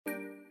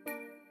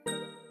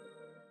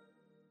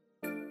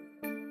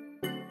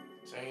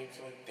Turn you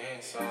to a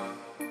dancer.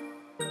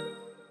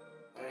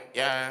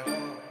 Yeah.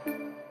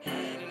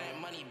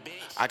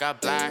 I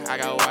got black, I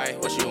got white,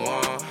 what you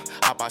want?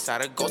 Hop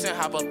outside a ghost and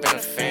hop up in a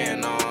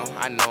fan on.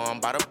 I know I'm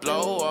about to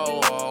blow,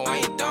 oh, oh,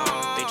 when you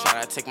done. They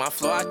try to take my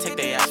floor, I take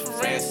their ass for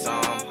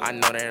ransom. I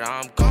know that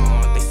I'm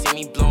gone, they see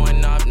me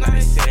blowing up, now they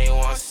say they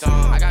want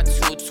some. I got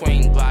 2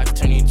 twin Glocks,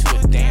 turn you to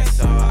a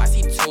dancer. I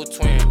see 2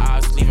 twin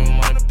eyes, leave them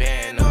on a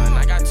band on.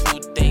 I got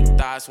 2 thick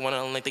thighs,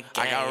 wanna link the game.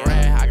 I got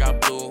red, I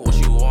got blue, what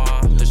you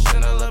want? The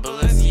Chanel,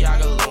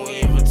 Balenciaga,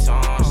 Louis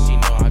Vuitton. She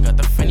know I got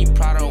the Fendi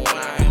Prada when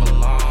I am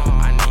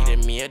alone. I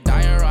needed me a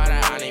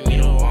diorite, I need me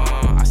the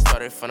one. I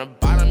started from the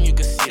bottom, you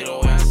can see the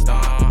way I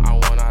stomp. I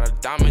want all the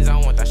diamonds, I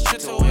want that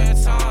shit to wear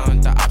a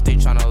ton. The op, they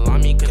tryna lie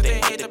me cause they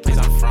hate the place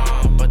I'm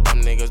from. But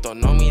them niggas don't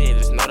know me, they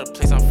just know the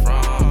place I'm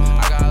from.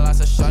 I got lots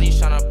of shawties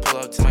tryna pull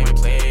up to my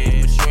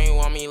place, but you ain't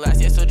want me last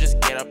year, so just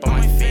get up on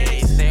my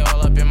face. They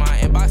all up in my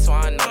inbox, so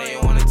I know they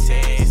wanna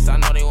taste. I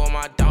know they want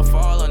my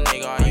downfall, a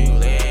nigga, are you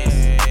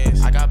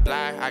lace? I got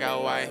black, I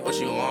got white, what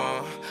you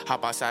want?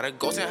 Hop outside a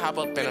ghost and hop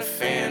up in a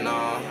fan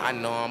on. I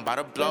know I'm about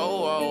to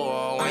blow,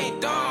 oh, oh, when you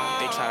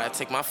done. They try to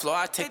take my floor,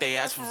 I take their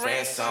ass for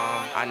ransom.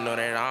 I know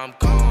that I'm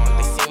gone,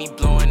 they see me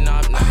blowing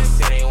up, now they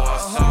say they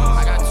want some.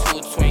 I got 2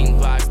 twin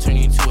Glocks, turn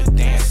you to a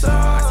dancer.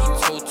 I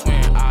see 2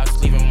 twin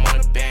eyes, leave them on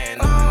a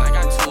band on. I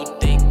got 2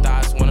 thick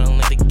thighs, wanna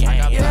link the game. I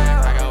got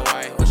black, I got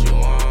white, what you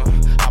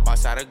want? Hop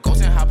outside a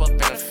ghost and hop up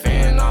in a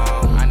fan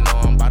on. I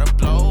know I'm about to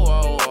blow,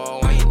 oh, oh,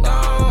 when you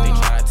done. They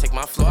try to take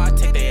my floor, I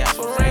take their ass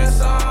for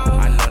ransom.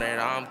 I know that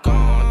I'm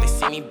gone, they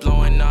see me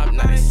blowing up,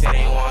 now they say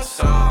they want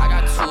some. I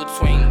got 2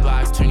 twin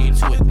Glocks, turn you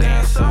to a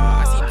dancer.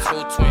 I see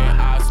 2 twin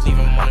eyes, leave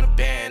them on a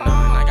band on.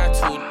 I got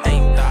 2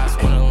 thick thighs,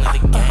 wanna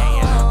link the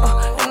game.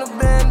 In the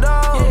band,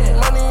 dog. Yeah.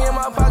 Money in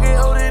my pocket,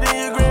 older than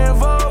your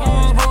grandfather.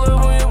 Pull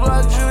up on your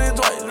block, shoot it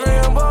twice,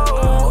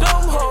 Rambo.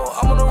 Dumb hoe,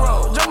 I'm on the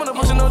road, jumping the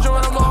pushing no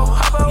Geronimo.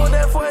 Hop out with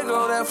that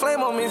fuego, that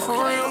flame on me for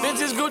real.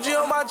 Bitches Gucci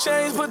on my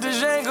chains, put the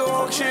Django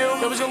on chill.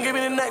 Yo, bitch gon' give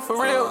me the neck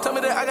for real. Tell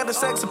me that I got the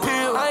sex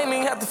appeal. I ain't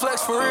even have to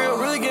flex for real.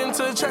 Really getting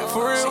to the check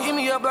for real. She eat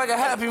me up like a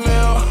Happy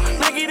Meal.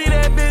 Nicky D,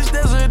 that bitch,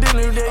 that's a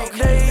dinner date.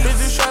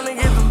 Bitches tryna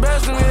get the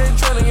best of me, they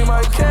tryna get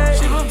my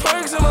cake. She put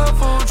perks in my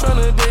food,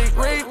 tryna date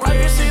rape. I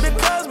can see the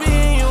Cosby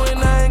in you,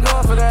 and I ain't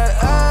going for that.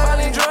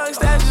 Finding drug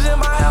stashes in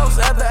my house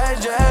at the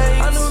age of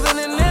 8. I knew then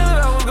and there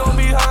that I was gon'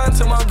 be high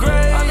until my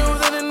grave. I knew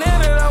then and there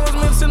that I was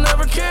meant to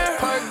never care.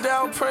 Parked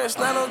down Prince,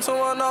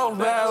 90210,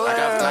 bad I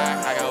got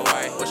black, I got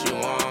white, what you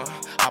want?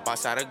 Hop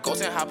outside a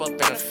ghost and hop up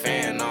in a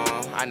fan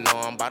on. I know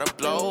I'm about to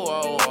blow,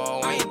 oh,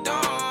 oh, when you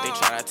done. They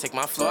try to take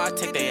my floor, I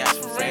take their ass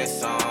for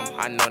ransom.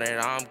 I know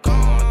that I'm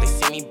gone, they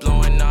see me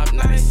blowing up,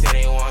 now they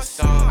say they want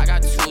some. I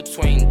got 2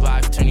 twin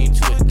Glocks, turn you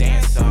to a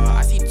dancer.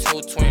 I see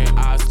 2 twin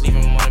eyes, leave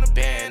them on a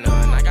band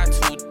on. I got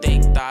 2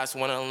 thick thighs,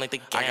 wanna link the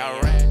game. I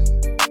got red.